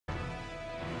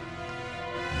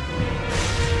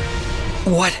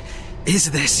What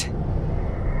is this?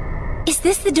 Is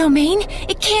this the domain?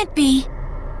 It can't be.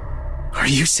 Are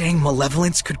you saying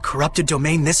Malevolence could corrupt a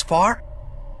domain this far?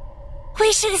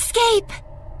 We should escape!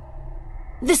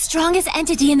 The strongest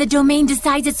entity in the domain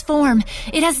decides its form.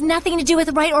 It has nothing to do with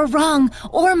right or wrong,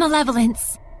 or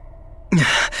Malevolence.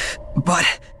 But...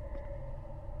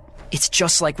 It's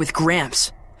just like with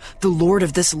Gramps. The lord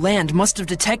of this land must have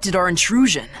detected our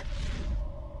intrusion.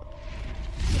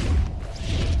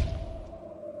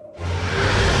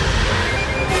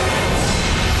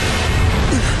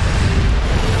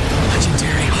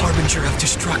 Legendary harbinger of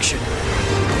destruction.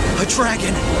 A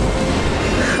dragon!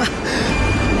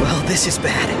 Well, this is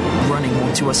bad. Running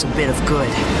won't do us a bit of good.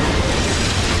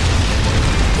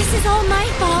 This is all my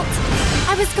fault.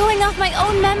 I was going off my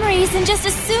own memories and just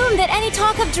assumed that any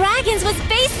talk of dragons was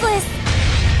baseless.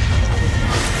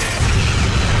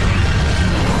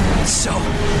 So,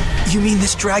 you mean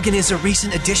this dragon is a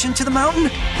recent addition to the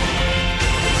mountain?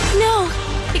 No,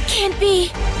 it can't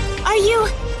be. Are you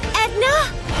Edna?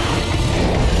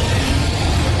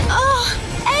 Oh,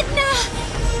 Edna!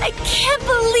 I can't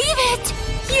believe it!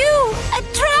 You, a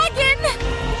dragon!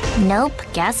 Nope,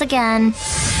 guess again.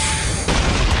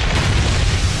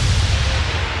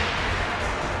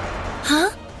 Huh?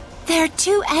 There are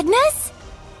two Ednas?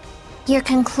 Your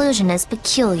conclusion is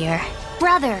peculiar.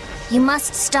 Brother, you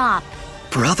must stop.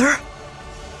 Brother?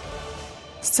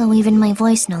 So even my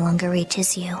voice no longer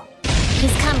reaches you.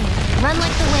 He's coming. Run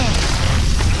like the wind.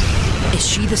 Is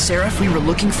she the Seraph we were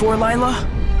looking for, Lailah?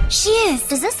 She is.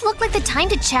 Does this look like the time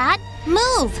to chat?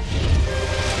 Move!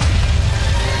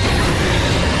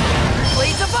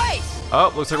 Oh,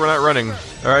 looks like we're not running.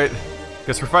 Alright.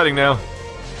 Guess we're fighting now.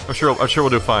 I'm sure we'll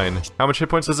do fine. How much hit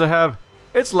points does it have?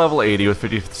 It's level 80 with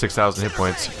 56,000 hit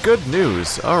points. Good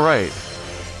news. Alright.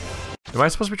 Am I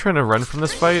supposed to be trying to run from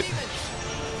this fight?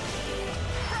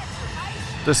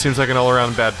 This seems like an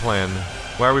all-around bad plan.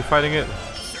 Why are we fighting it?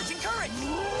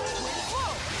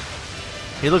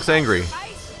 He looks angry.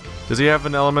 Does he have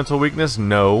an elemental weakness?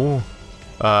 No.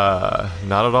 Not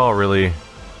at all, really.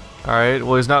 Alright,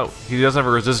 well he doesn't have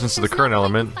a resistance to the current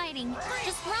element.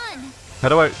 Just run. How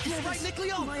do I...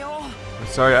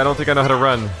 Sorry, I don't think I know how to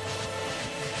run.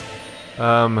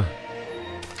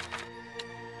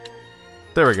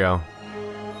 There we go.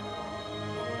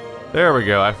 There we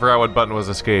go, I forgot what button was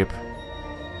escape.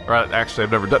 Right, actually,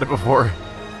 I've never done it before.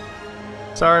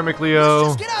 Sorry, Mikleo.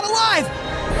 Let's just get out alive!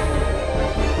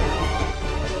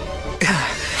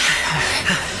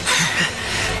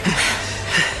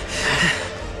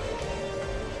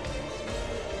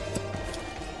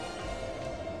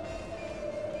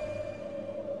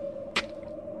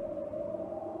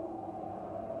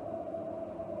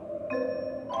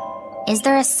 Is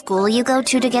there a school you go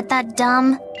to get that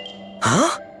dumb?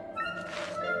 Huh?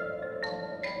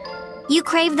 You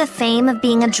crave the fame of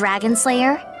being a dragon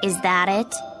slayer? Is that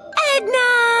it?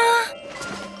 Edna!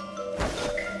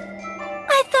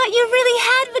 I thought you really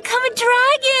had become a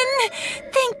dragon!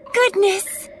 Thank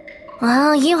goodness.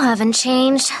 Well, you haven't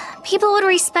changed. People would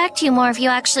respect you more if you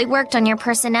actually worked on your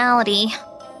personality.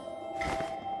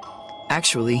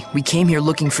 Actually, we came here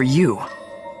looking for you.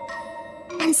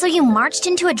 And so you marched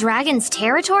into a dragon's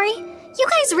territory? You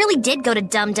guys really did go to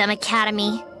Dum Dum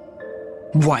Academy.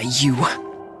 Why, you...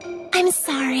 I'm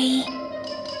sorry.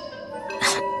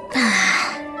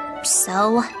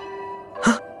 So?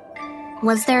 Huh?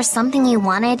 Was there something you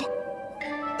wanted?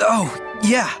 Oh,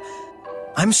 yeah.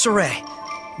 I'm Sorey.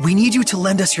 We need you to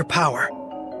lend us your power.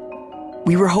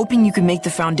 We were hoping you could make the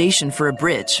foundation for a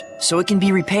bridge, so it can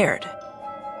be repaired.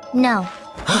 No.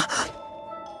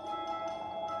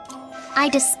 I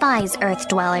despise Earth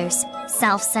dwellers.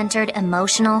 Self-centered,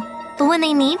 emotional. But when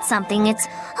they need something, it's,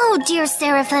 oh dear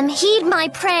Seraphim, heed my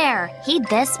prayer. Heed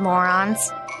this,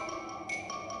 morons.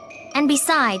 And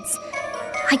besides,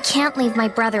 I can't leave my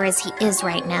brother as he is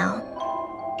right now.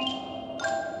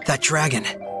 That dragon,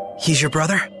 he's your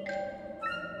brother?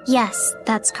 Yes,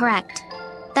 that's correct.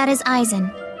 That is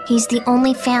Eisen. He's the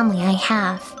only family I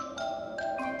have.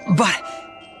 But,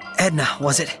 Edna,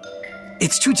 was it?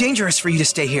 It's too dangerous for you to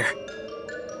stay here.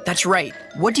 That's right.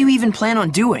 What do you even plan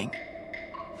on doing?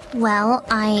 Well,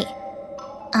 I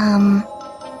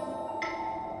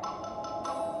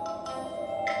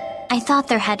thought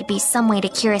there had to be some way to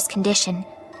cure his condition,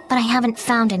 but I haven't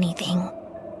found anything.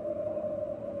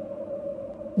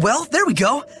 Well, there we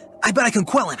go. I bet I can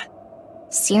quell him.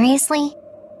 Seriously?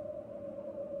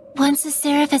 Once a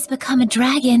seraph has become a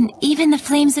dragon, even the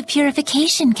flames of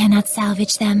purification cannot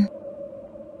salvage them.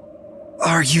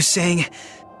 Are you saying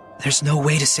there's no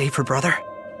way to save her brother?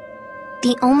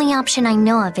 The only option I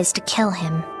know of is to kill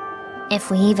him.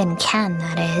 If we even can,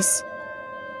 that is.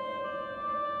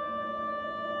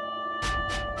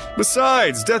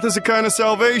 Besides, death is a kind of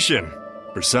salvation.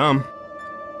 For some.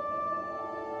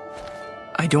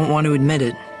 I don't want to admit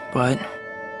it, but...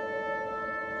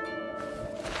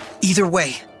 Either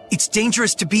way, it's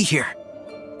dangerous to be here.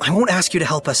 I won't ask you to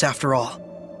help us after all,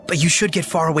 but you should get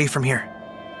far away from here.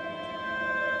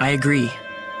 I agree.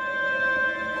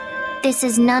 This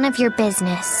is none of your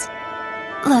business.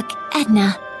 Look,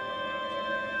 Edna.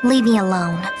 Leave me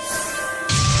alone.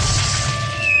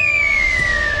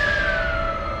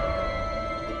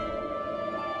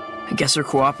 I guess our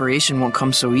cooperation won't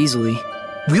come so easily.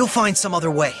 We'll find some other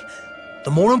way.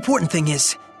 The more important thing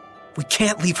is, we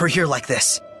can't leave her here like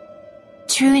this.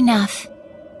 True enough.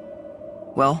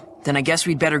 Well, then I guess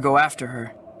we'd better go after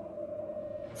her.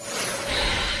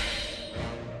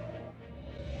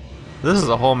 This is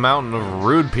a whole mountain of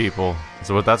rude people.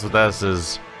 So that's what this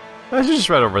is. She's just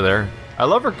right over there. I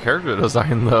love her character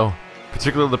design though,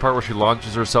 particularly the part where she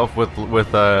launches herself with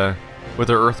her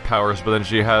earth powers, but then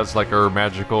she has like her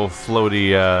magical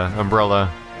floaty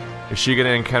umbrella. Is she gonna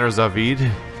encounter Zavid?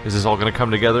 Is this all gonna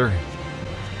come together?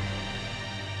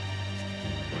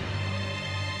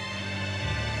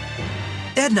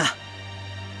 Edna!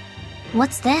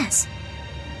 What's this?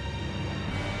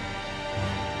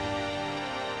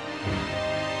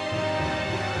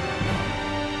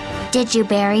 Did you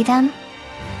bury them?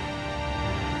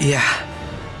 Yeah.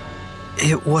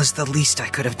 It was the least I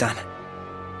could have done.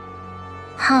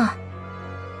 Huh.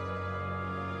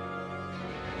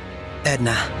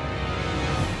 Edna.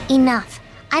 Enough.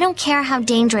 I don't care how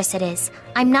dangerous it is.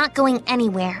 I'm not going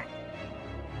anywhere.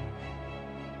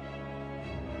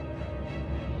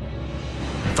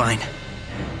 Fine.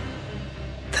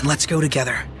 Then let's go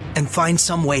together and find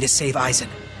some way to save Eisen.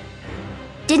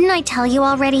 Didn't I tell you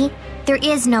already? There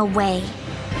is no way.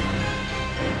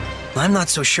 I'm not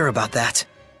so sure about that.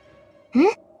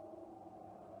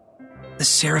 The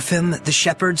Seraphim, the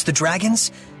Shepherds, the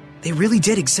dragons, they really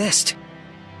did exist.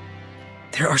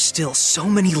 There are still so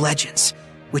many legends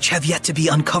which have yet to be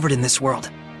uncovered in this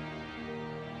world.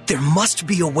 There must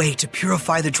be a way to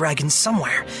purify the dragons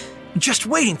somewhere, just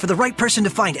waiting for the right person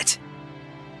to find it.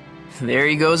 There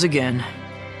he goes again.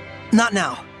 Not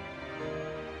now.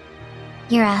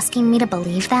 You're asking me to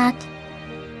believe that?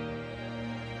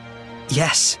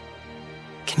 Yes.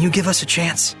 Can you give us a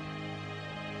chance?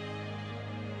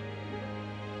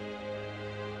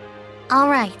 All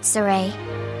right, Sorey.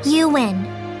 You win.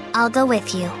 I'll go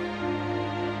with you.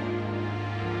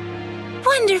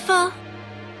 Wonderful!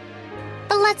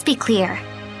 But let's be clear.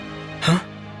 Huh?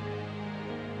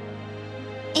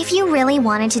 If you really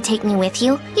wanted to take me with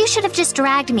you, you should have just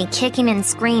dragged me kicking and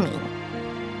screaming.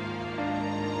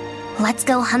 Let's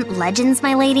go hunt legends,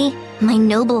 my lady. My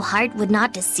noble heart would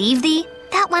not deceive thee.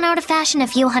 That went out of fashion a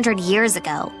few hundred years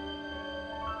ago.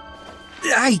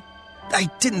 I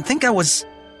didn't think I was...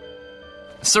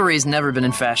 Sorey's never been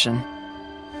in fashion.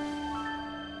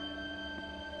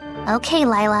 Okay,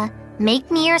 Lailah. Make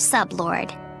me your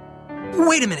sublord.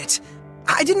 Wait a minute.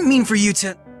 I didn't mean for you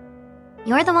to...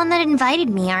 You're the one that invited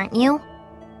me, aren't you?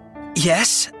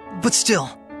 Yes, but still.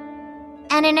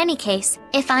 And in any case,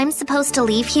 if I'm supposed to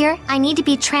leave here, I need to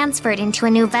be transferred into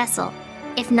a new vessel.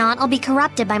 If not, I'll be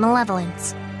corrupted by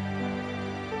Malevolence.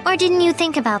 Or didn't you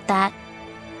think about that?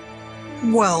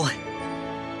 Well...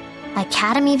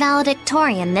 Academy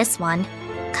valedictorian, this one.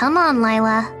 Come on,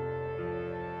 Lailah.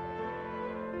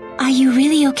 Are you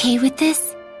really okay with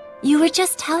this? You were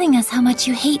just telling us how much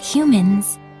you hate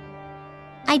humans.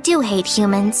 I do hate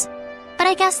humans, but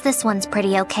I guess this one's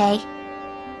pretty okay.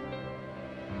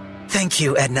 Thank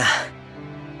you, Edna.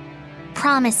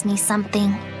 Promise me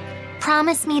something.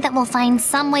 Promise me that we'll find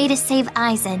some way to save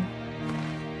Eisen.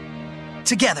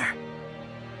 Together.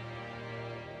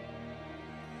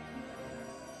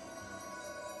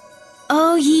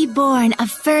 O ye born of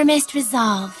firmest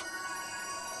resolve.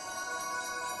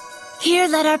 Here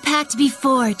let our pact be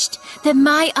forged, that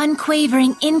my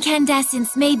unquavering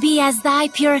incandescence may be as thy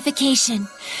purification.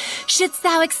 Shouldst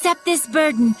thou accept this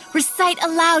burden, recite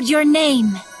aloud your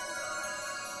name.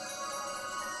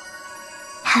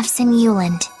 Havson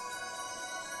Euland.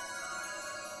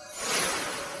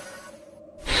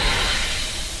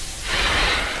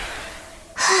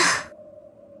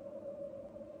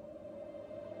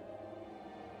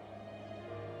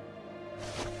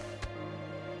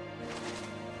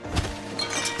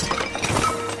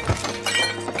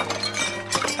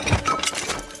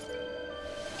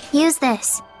 Use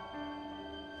this.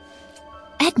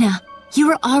 Edna, you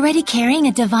were already carrying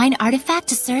a divine artifact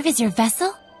to serve as your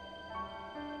vessel?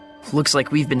 Looks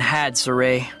like we've been had,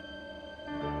 Sorey.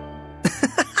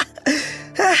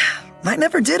 I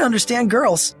never did understand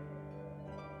girls.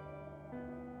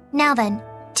 Now then,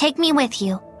 take me with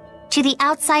you. to the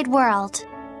outside world.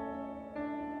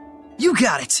 You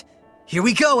got it! Here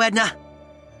we go, Edna!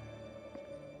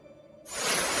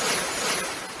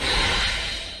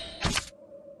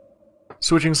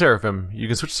 Switching Seraphim. You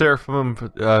can switch Seraphim,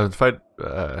 fight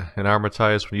and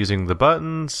armatize using the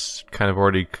buttons.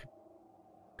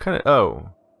 Oh.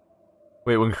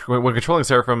 Wait, when controlling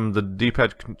Seraphim, the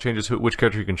D-pad changes which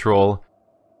character you control.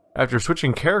 After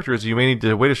switching characters, you may need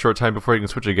to wait a short time before you can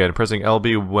switch again. Pressing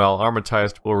LB while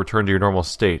armatized will return to your normal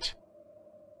state.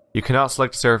 You cannot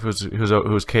select a Seraphim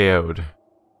who's KO'd.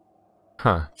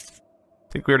 Huh.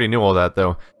 I think we already knew all that,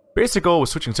 though. Basic goal with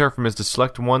switching Seraphim is to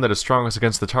select one that is strongest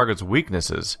against the target's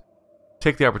weaknesses.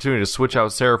 Take the opportunity to switch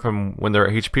out Seraphim when their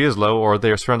HP is low or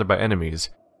they are surrounded by enemies.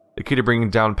 The key to bringing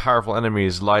down powerful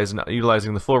enemies lies in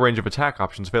utilizing the full range of attack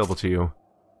options available to you.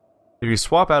 If you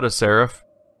swap out a Seraph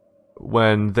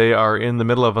when they are in the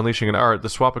middle of unleashing an art, the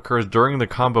swap occurs during the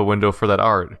combo window for that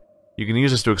art. You can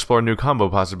use this to explore new combo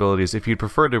possibilities. If you'd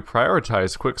prefer to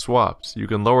prioritize quick swaps, you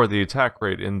can lower the attack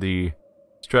rate in the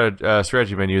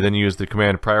strategy menu, then use the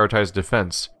command Prioritize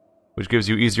Defense, which gives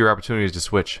you easier opportunities to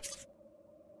switch.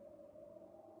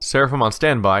 Seraphim on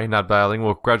standby, not battling,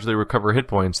 will gradually recover hit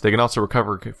points. They can also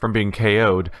recover from being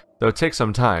KO'd, though it takes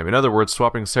some time. In other words,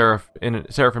 swapping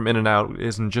Seraphim in and out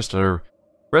isn't just a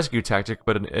rescue tactic,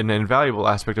 but an invaluable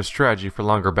aspect of strategy for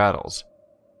longer battles.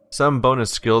 Some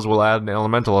bonus skills will add an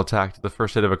elemental attack to the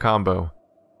first hit of a combo.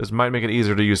 This might make it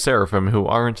easier to use Seraphim, who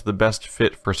aren't the best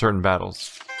fit for certain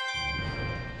battles.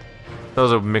 That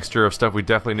was a mixture of stuff we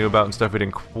definitely knew about and stuff we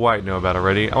didn't quite know about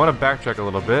already. I want to backtrack a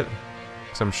little bit,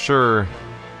 because I'm sure...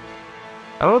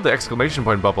 I don't know what the exclamation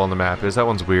point bubble on the map is. That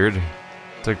one's weird.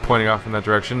 It's like pointing off in that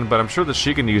direction, but I'm sure that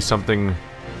she can use something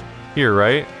here,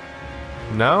 right?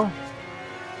 No?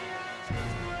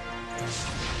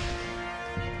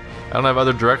 I don't have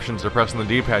other directions to press on the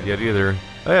D-pad yet either.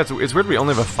 Oh yeah, it's weird we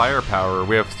only have a firepower.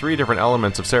 We have 3 different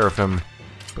elements of Seraphim,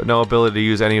 but no ability to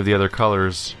use any of the other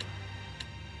colors.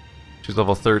 She's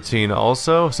level 13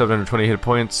 also, 720 hit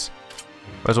points.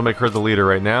 Might as well make her the leader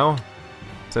right now,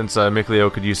 since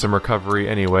Mikleo could use some recovery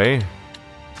anyway.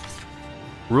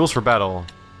 Rules for battle.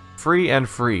 Free and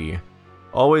free.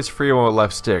 Always free with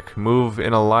left stick. Move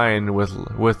in a line with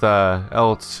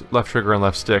left trigger and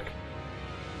left stick.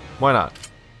 Why not?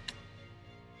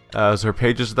 Is there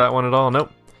pages to that one at all?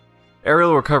 Nope.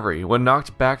 Aerial recovery. When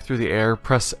knocked back through the air,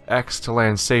 press X to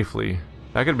land safely.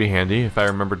 That could be handy if I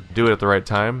remember to do it at the right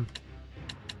time.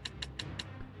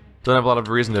 Don't have a lot of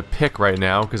reason to pick right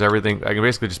now, because everything, I can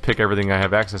basically just pick everything I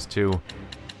have access to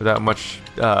without much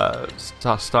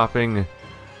stopping.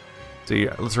 See,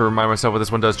 let's remind myself what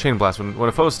this one does. Chain Blast. When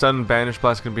a foe is stunned, Banish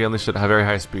Blast can be unleashed at a very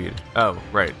high speed. Oh,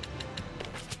 right.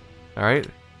 Alright.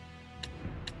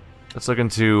 Let's look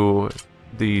into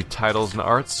the titles and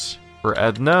arts for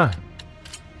Edna.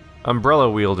 Umbrella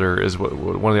Wielder is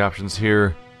one of the options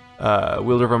here.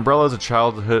 Wielder of Umbrella is a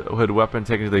childhood weapon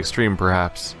taken to the extreme,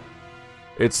 perhaps.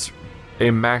 It's a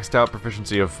maxed out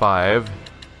proficiency of 5,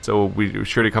 so we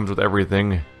sure it comes with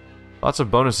everything. Lots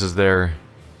of bonuses there.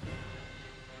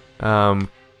 Can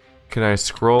I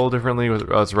scroll differently with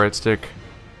it's right stick?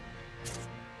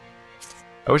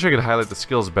 I wish I could highlight the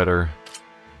skills better.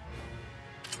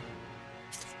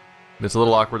 It's a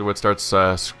little awkward when it starts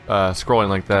scrolling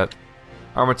like that.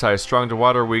 Armatize, strong to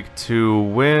water, weak to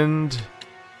wind.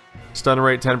 Stun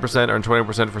rate 10% or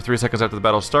 20% for 3 seconds after the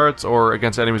battle starts, or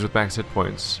against enemies with max hit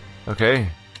points. Okay.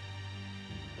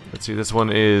 Let's see, this one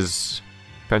is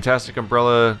Fantastic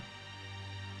Umbrella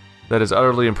that is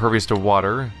utterly impervious to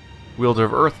water. Wielder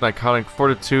of Earth, and iconic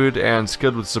fortitude, and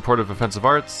skilled with supportive offensive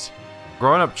arts.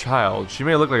 Grown-up child. She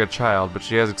may look like a child, but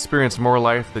she has experienced more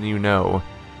life than you know.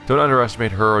 Don't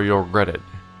underestimate her or you'll regret it.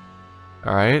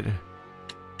 Alright.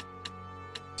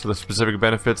 So the specific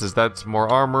benefits is that's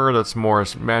more armor, that's more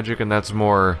magic, and that's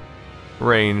more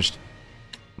ranged.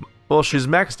 Well, she's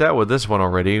maxed out with this one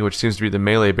already, which seems to be the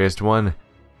melee-based one.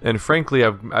 And frankly,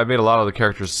 I've made a lot of the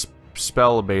characters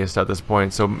spell-based at this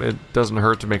point, so it doesn't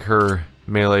hurt to make her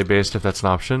melee-based if that's an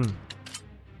option.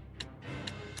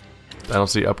 I don't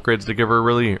see upgrades to give her,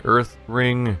 really. Earth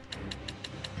Ring.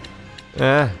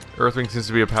 Earth Ring seems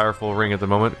to be a powerful ring at the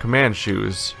moment. Command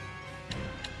Shoes.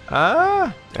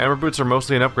 Amber Boots are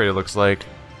mostly an upgrade, it looks like.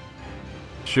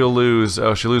 She'll lose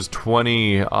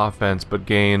 20 offense, but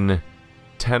gain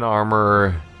 10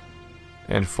 armor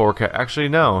and 4 actually,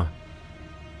 no.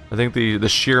 I think the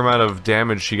sheer amount of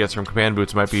damage she gets from Command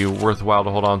Boots might be worthwhile to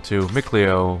hold on to.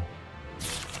 Mikleo.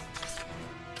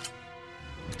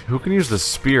 Who can use the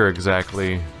spear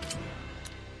exactly?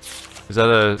 Is that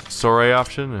a Sorey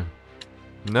option?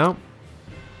 No.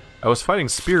 I was fighting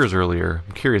spears earlier.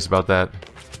 I'm curious about that.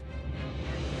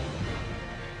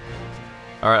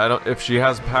 Alright, if she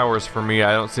has powers for me,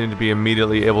 I don't seem to be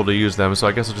immediately able to use them, so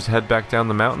I guess I'll just head back down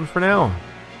the mountain for now.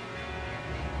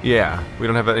 Yeah, we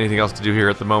don't have anything else to do here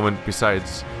at the moment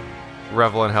besides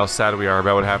revel in how sad we are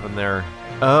about what happened there.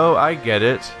 Oh, I get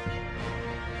it.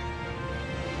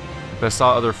 If I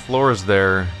saw other floors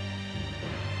there.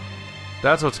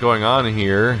 That's what's going on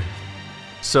here.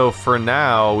 So for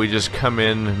now, we just come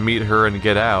in, meet her, and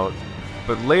get out.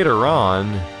 But later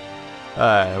on,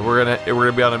 we're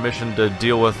gonna be on a mission to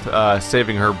deal with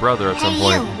saving her brother at some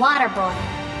point. Hey you, water boy.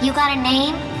 You got a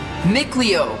name?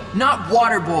 Mikleo, not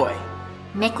water boy.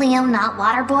 Mikleo, not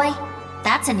water boy?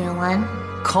 That's a new one.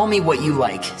 Call me what you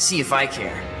like. See if I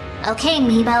care. Okay,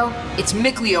 Meebo. It's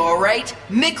Mikleo, alright?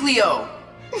 Mikleo!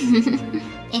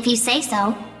 If you say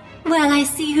so. Well, I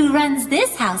see who runs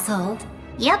this household.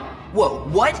 Yep. Whoa,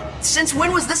 what? Since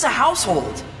when was this a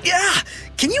household? Yeah!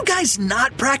 Can you guys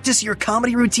not practice your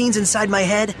comedy routines inside my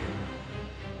head?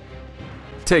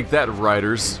 Take that,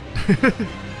 writers.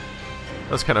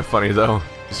 That's kind of funny, though.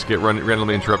 Just get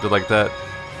randomly interrupted like that.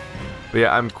 But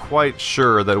yeah, I'm quite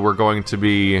sure that we're going to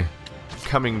be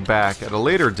coming back at a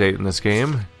later date in this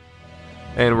game.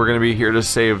 And we're going to be here to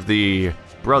save the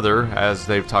brother, as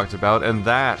they've talked about. And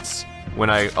that's when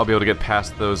I'll be able to get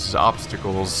past those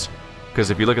obstacles. Because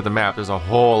if you look at the map, there's a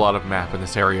whole lot of map in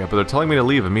this area. But they're telling me to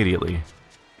leave immediately.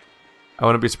 I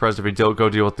wouldn't be surprised if we go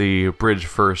deal with the bridge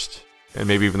first. And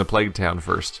maybe even the Plague Town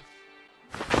first.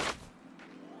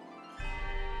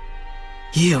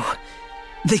 You.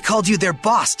 They called you their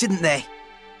boss, didn't they?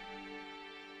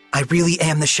 I really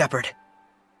am the Sheperd.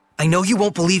 I know you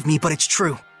won't believe me, but it's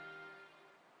true.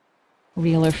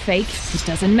 Real or fake, it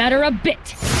doesn't matter a bit.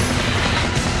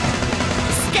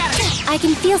 I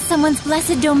can feel someone's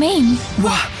blessed domain.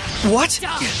 What? Shut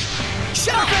up!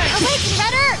 Awake,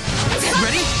 Shredder!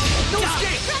 Ready? No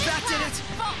escape! That did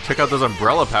it! Check out those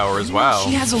umbrella powers, wow.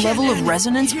 She has a level of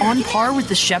resonance on par with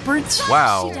the Shepards?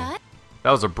 Wow.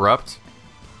 That was abrupt.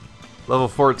 Level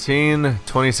 14,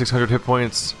 2600 hit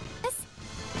points.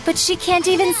 But she can't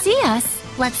even see us.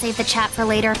 Let's save the chat for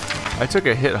later. I took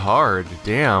a hit hard,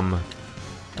 damn.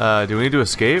 Do we need to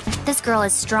escape? This girl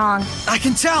is strong. I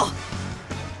can tell!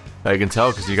 I can tell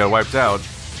because you got wiped out.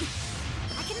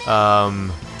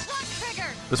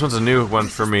 This one's a new one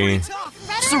for me.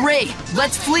 Sorey,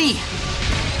 let's flee!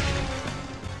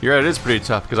 You're right, it is pretty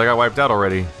tough because I got wiped out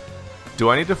already. Do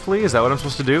I need to flee? Is that what I'm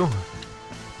supposed to do?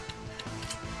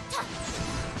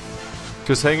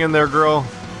 Just hang in there, girl.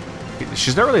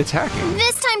 She's not really attacking.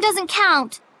 This time doesn't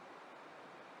count.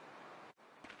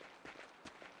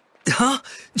 Huh?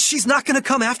 She's not gonna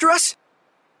come after us?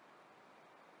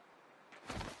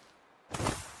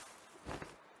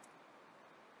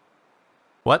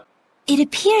 What? It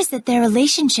appears that their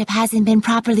relationship hasn't been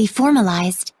properly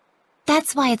formalized.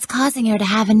 That's why it's causing her to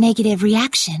have a negative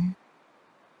reaction.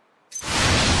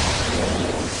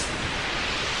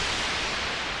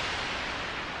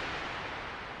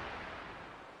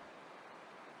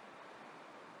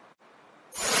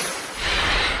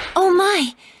 Oh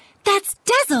my! That's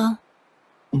Dazzle!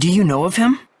 Do you know of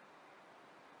him?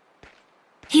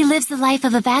 He lives the life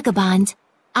of a vagabond.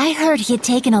 I heard he had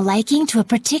taken a liking to a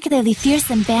particularly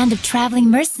fearsome band of traveling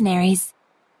mercenaries.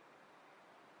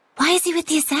 Why is he with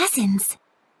the assassins?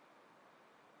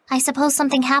 I suppose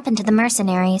something happened to the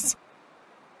mercenaries.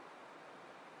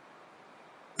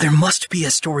 There must be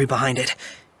a story behind it.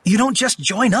 You don't just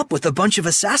join up with a bunch of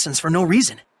assassins for no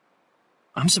reason.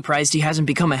 I'm surprised he hasn't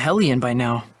become a Hellion by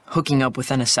now, hooking up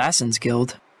with an assassin's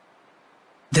guild.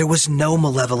 There was no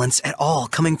malevolence at all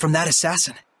coming from that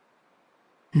assassin.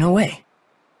 No way.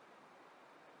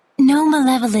 No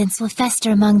malevolence will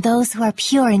fester among those who are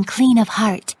pure and clean of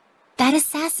heart. That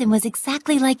assassin was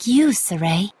exactly like you,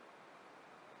 Sorey.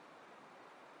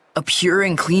 A pure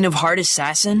and clean of heart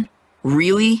assassin?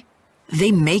 Really?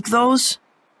 They make those?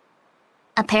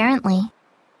 Apparently.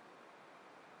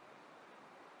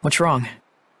 What's wrong?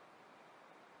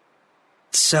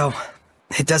 So,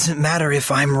 it doesn't matter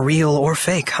if I'm real or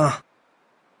fake, huh?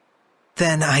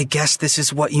 Then I guess this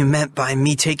is what you meant by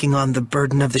me taking on the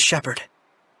burden of the Sheperd.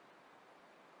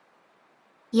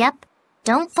 Yep.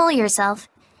 Don't fool yourself.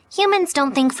 Humans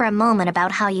don't think for a moment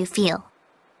about how you feel.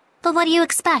 But what do you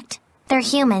expect? They're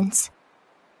humans.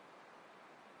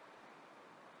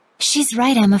 She's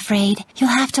right, I'm afraid.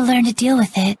 You'll have to learn to deal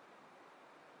with it.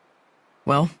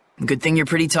 Well, good thing you're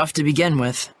pretty tough to begin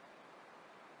with.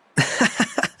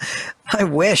 I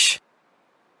wish.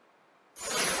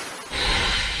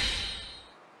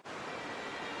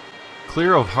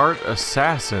 Clear of heart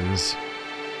assassins?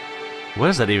 What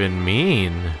does that even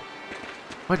mean?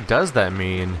 What does that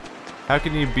mean? How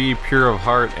can you be pure of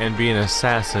heart and be an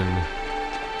assassin?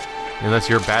 Unless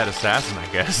you're a bad assassin, I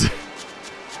guess.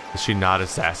 Does she not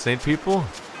assassinate people?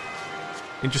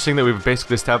 Interesting that we've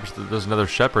basically established that there's another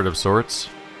Sheperd of sorts.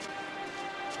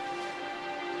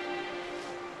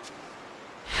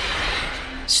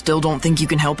 Still don't think you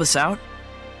can help us out?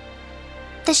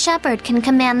 The Sheperd can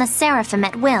command the Seraphim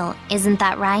at will, isn't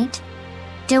that right?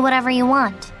 Do whatever you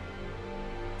want.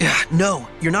 No,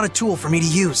 you're not a tool for me to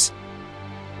use.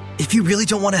 If you really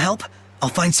don't want to help, I'll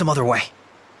find some other way.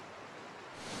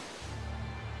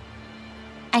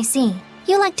 I see.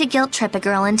 You like to guilt trip a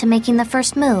girl into making the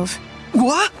first move.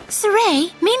 What?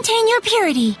 Sorey, maintain your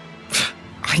purity.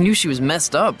 I knew she was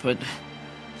messed up, but...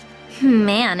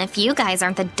 Man, if you guys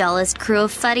aren't the dullest crew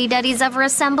of fuddy-duddies ever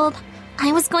assembled,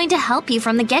 I was going to help you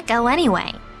from the get-go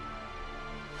anyway.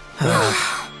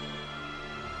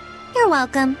 You're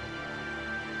welcome.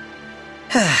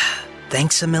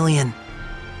 Thanks a million.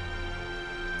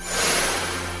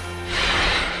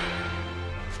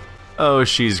 Oh,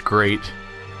 she's great.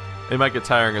 It might get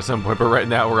tiring at some point, but right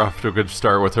now we're off to a good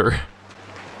start with her.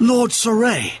 Lord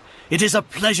Sorey, it is a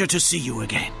pleasure to see you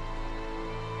again.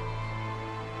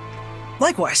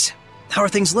 Likewise. How are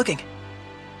things looking?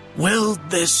 Well,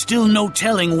 there's still no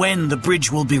telling when the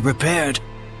bridge will be repaired.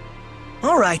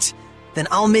 All right. Then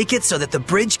I'll make it so that the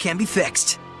bridge can be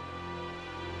fixed.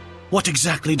 What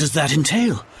exactly does that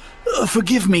entail?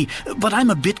 Forgive me, but I'm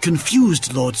a bit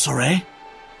confused, Lord Sorey.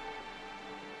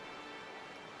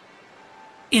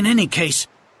 In any case,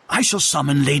 I shall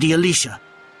summon Lady Alicia.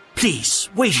 Please,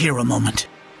 wait here a moment.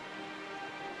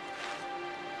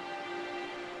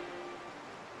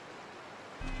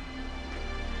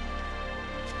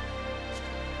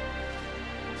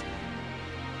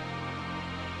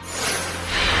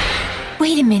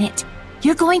 Wait a minute.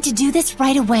 You're going to do this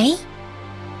right away?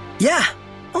 Yeah,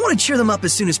 I want to cheer them up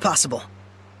as soon as possible.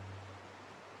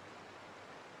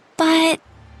 But...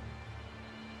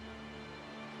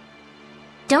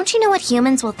 Don't you know what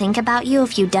humans will think about you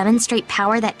if you demonstrate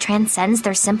power that transcends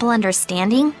their simple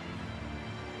understanding?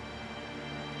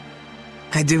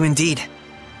 I do indeed.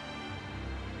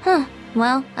 Huh.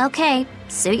 Well, okay.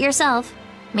 Suit yourself.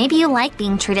 Maybe you like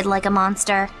being treated like a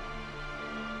monster.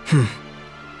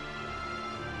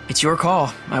 It's your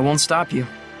call. I won't stop you.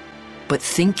 But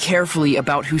think carefully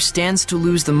about who stands to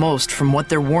lose the most from what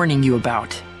they're warning you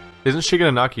about. Isn't she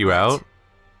gonna knock you out?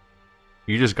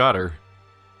 You just got her.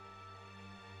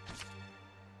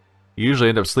 You usually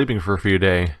end up sleeping for a few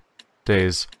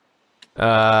days.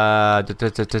 I think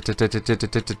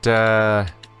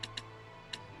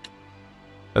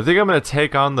I'm gonna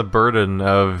take on the burden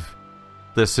of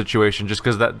this situation just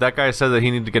because that guy said that he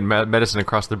needed to get medicine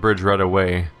across the bridge right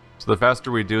away. So the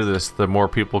faster we do this, the more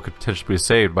people could potentially be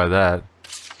saved by that.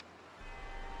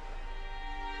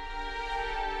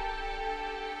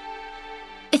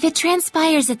 If it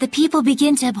transpires that the people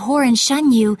begin to abhor and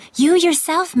shun you, you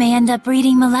yourself may end up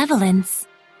breeding malevolence.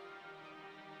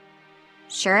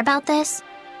 Sure about this?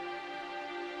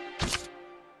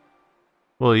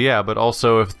 Well, yeah, but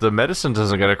also if the medicine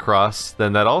doesn't get across,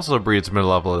 then that also breeds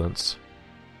malevolence.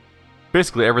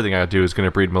 Basically everything I do is going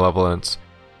to breed malevolence.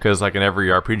 Because like in every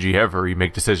RPG ever, you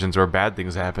make decisions where bad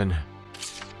things happen.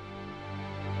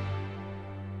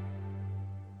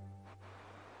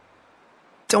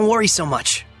 Don't worry so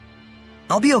much.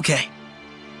 I'll be okay.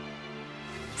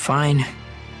 Fine.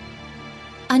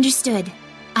 Understood.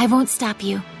 I won't stop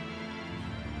you.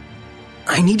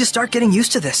 I need to start getting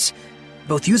used to this.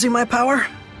 Both using my power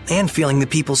and feeling the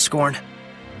people's scorn.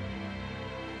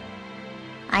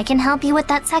 I can help you with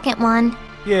that second one.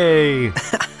 Yay!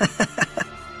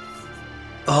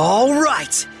 All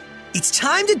right. It's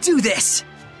time to do this.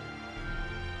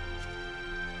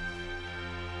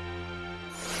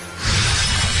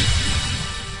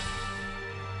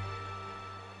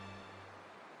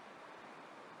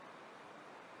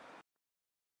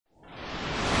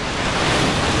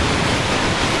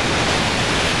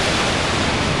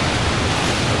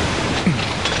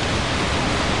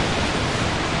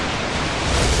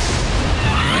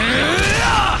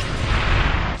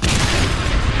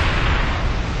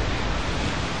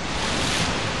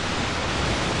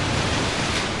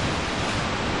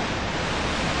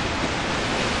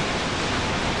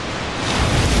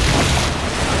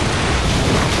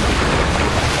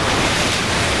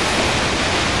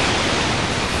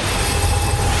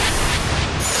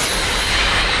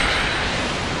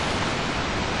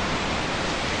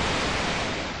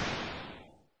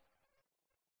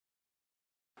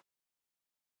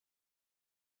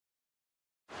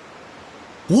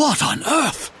 What on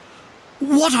earth?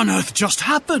 What on earth just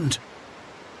happened?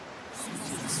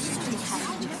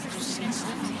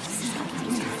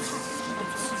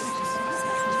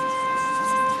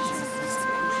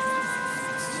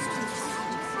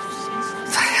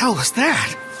 hell was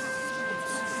that?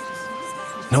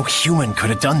 No human could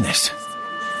have done this.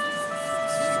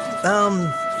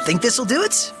 Think this'll do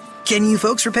it? Can you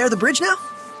folks repair the bridge now?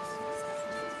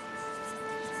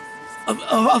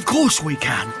 Of course we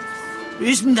can.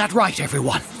 Isn't that right,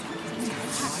 everyone?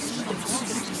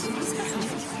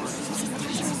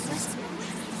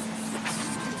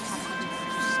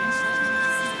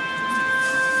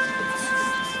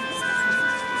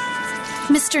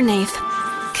 Mr. Nath,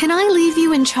 can I leave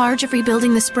you in charge of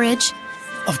rebuilding this bridge?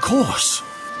 Of course.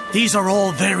 These are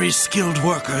all very skilled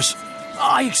workers.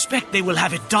 I expect they will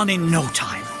have it done in no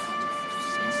time.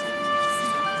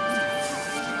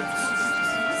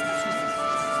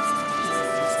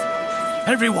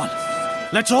 Everyone,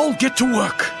 let's all get to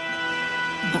work.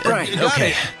 Right,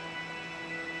 okay.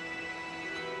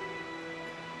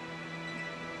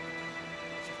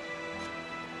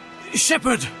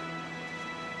 Sheperd!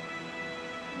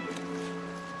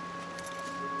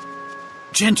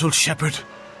 Gentle Sheperd,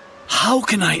 how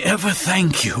can I ever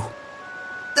thank you?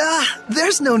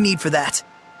 There's no need for that.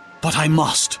 But I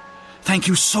must. Thank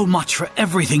you so much for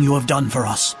everything you have done for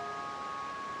us.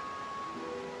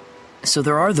 So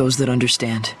there are those that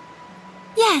understand.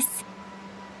 Yes.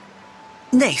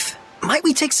 Nath, might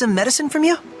we take some medicine from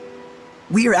you?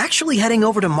 We are actually heading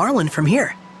over to Marlin from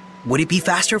here. Would it be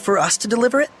faster for us to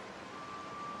deliver it?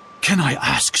 Can I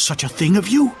ask such a thing of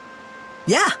you?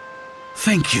 Yeah.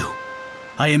 Thank you.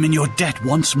 I am in your debt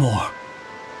once more.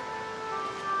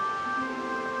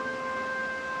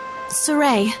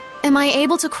 Sorey, am I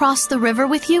able to cross the river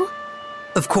with you?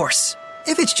 Of course.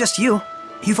 If it's just you,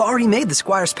 you've already made the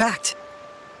Squire's Pact.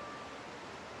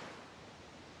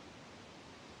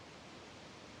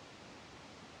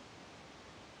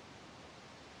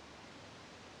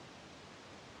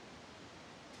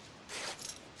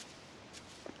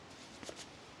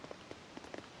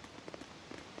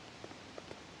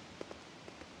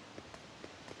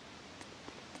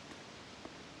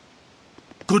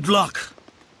 Good luck.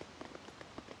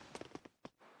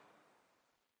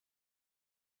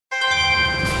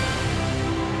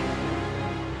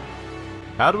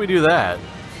 How do we do that?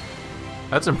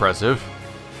 That's impressive.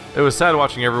 It was sad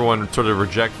watching everyone sort of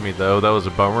reject me, though. That was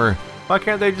a bummer. Why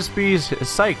can't they just be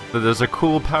psyched that there's a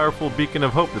cool, powerful beacon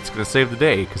of hope that's going to save the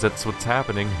day? Because that's what's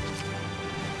happening.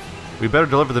 We better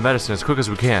deliver the medicine as quick as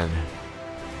we can.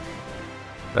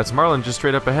 That's Marlin just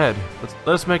straight up ahead.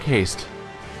 Let's make haste.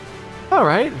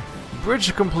 Alright,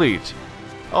 bridge complete.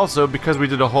 Also, because we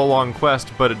did a whole long quest,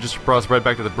 but it just brought us right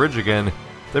back to the bridge again,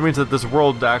 that means that this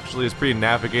world actually is pretty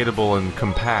navigatable and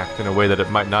compact in a way that it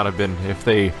might not have been if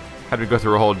they had to go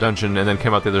through a whole dungeon and then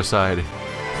came out the other side.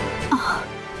 Oh,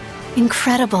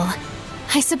 incredible.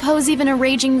 I suppose even a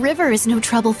raging river is no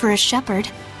trouble for a shepherd.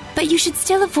 But you should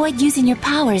still avoid using your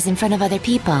powers in front of other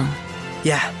people.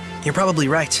 Yeah, you're probably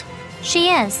right.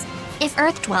 She is. If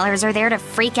Earth Dwellers are there to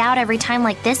freak out every time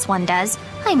like this one does,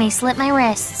 I may slip my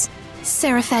wrists.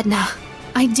 Edna,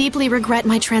 I deeply regret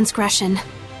my transgression.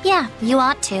 Yeah, you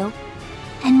ought to.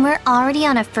 And we're already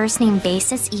on a first-name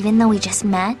basis even though we just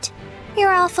met?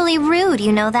 You're awfully rude,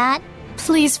 you know that?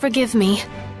 Please forgive me.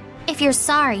 If you're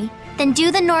sorry, then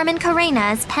do the Norman Karena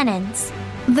as penance.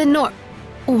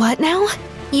 What now?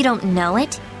 You don't know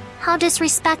it? How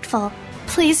disrespectful.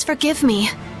 Please forgive me.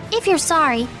 If you're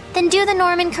sorry, then do the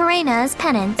Norman Karena as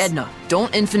penance. Edna,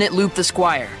 don't infinite loop the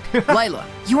Squire. Lailah,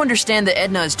 you understand that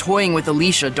Edna is toying with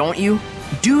Alicia, don't you?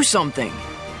 Do something.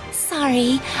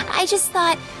 Sorry, I just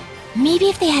thought maybe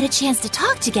if they had a chance to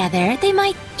talk together, they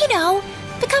might,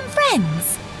 become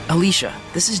friends. Alicia,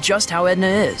 this is just how Edna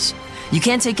is. You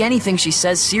can't take anything she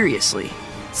says seriously.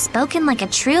 Spoken like a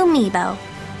true Meebo.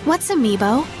 What's a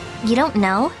Meebo? You don't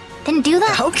know? Then do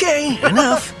that. Okay,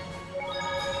 enough.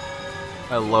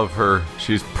 I love her.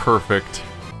 She's perfect.